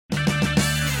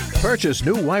Purchase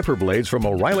new wiper blades from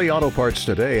O'Reilly Auto Parts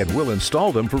today and we'll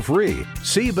install them for free.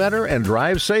 See better and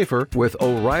drive safer with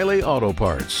O'Reilly Auto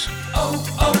Parts.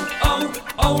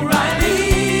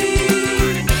 O'Reilly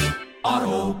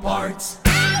Auto Parts.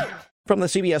 From the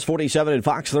CBS 47 and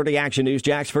Fox 30 Action News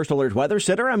Jax First Alert Weather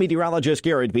Center, I'm meteorologist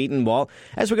Garrett Beatonwall.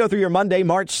 As we go through your Monday,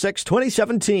 March 6,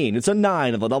 2017, it's a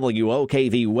 9 of the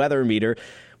WOKV Weather Meter.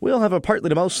 We'll have a partly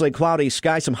to mostly cloudy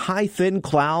sky, some high, thin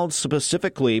clouds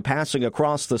specifically passing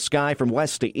across the sky from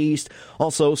west to east.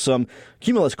 Also, some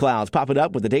cumulus clouds popping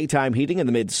up with the daytime heating in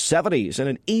the mid-70s and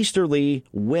an easterly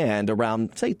wind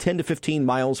around, say, 10 to 15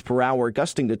 miles per hour,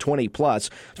 gusting to 20 plus,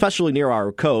 especially near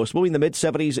our coast. We'll be in the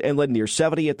mid-70s, inland near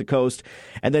 70 at the coast.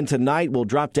 And then tonight, we'll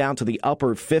drop down to the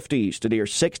upper 50s to near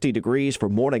 60 degrees for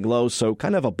morning lows, so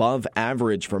kind of above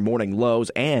average for morning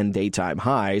lows and daytime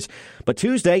highs. But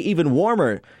Tuesday, even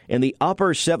warmer in the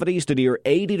upper 70s to near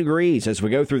 80 degrees as we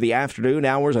go through the afternoon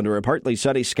hours under a partly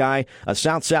sunny sky. A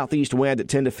south-southeast wind at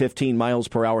 10 to 15 miles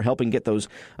per hour, helping get those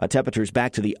temperatures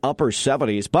back to the upper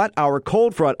 70s. But our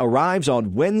cold front arrives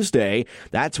on Wednesday.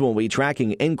 That's when we'll be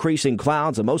tracking increasing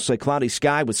clouds, a mostly cloudy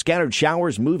sky with scattered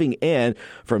showers moving in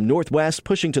from northwest,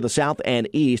 pushing to the south and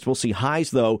east. We'll see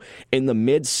highs, though, in the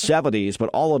mid-70s. But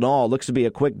all in all, looks to be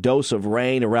a quick dose of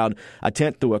rain, around a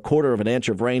tenth to a quarter of an inch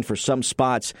of rain for some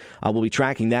spots. We'll be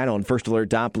tracking that on First Alert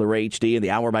Doppler HD and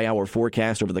the hour-by-hour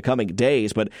forecast over the coming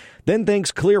days. But then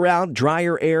things clear out,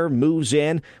 drier air moves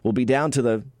in. We'll be down to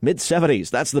the mid-70s.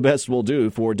 That's the best we'll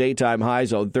do for daytime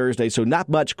highs on Thursday. So not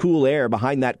much cool air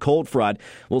behind that cold front.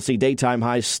 We'll see daytime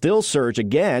highs still surge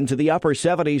again to the upper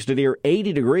 70s to near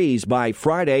 80 degrees by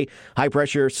Friday. High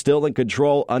pressure still in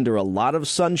control under a lot of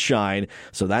sunshine.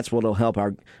 So that's what will help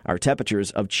our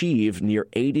temperatures achieve near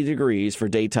 80 degrees for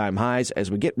daytime highs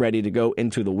as we get ready to go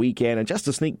into the weekend. And just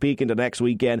a sneak peek into next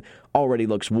weekend, already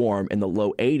looks warm in the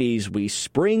low 80s. We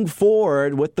spring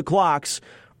forward with the clocks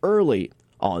early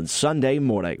on Sunday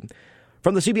morning.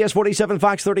 From the CBS 47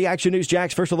 Fox 30 Action News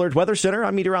Jax First Alert Weather Center,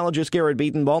 I'm meteorologist Garrett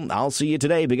Beatonbaum. I'll see you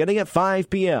today beginning at 5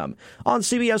 p.m. on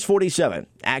CBS 47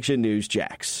 Action News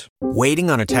Jax. Waiting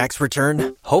on a tax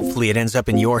return? Hopefully it ends up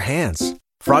in your hands.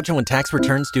 Fraudulent tax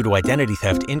returns due to identity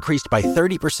theft increased by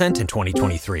 30% in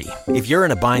 2023. If you're in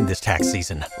a bind this tax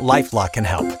season, LifeLock can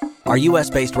help. Our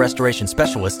U.S.-based restoration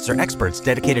specialists are experts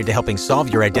dedicated to helping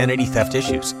solve your identity theft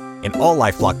issues. And all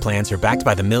LifeLock plans are backed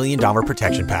by the $1 Million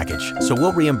Protection Package. So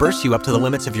we'll reimburse you up to the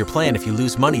limits of your plan if you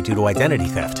lose money due to identity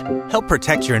theft. Help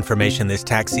protect your information this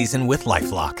tax season with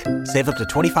LifeLock. Save up to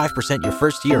 25% your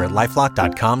first year at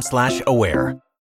LifeLock.com/aware.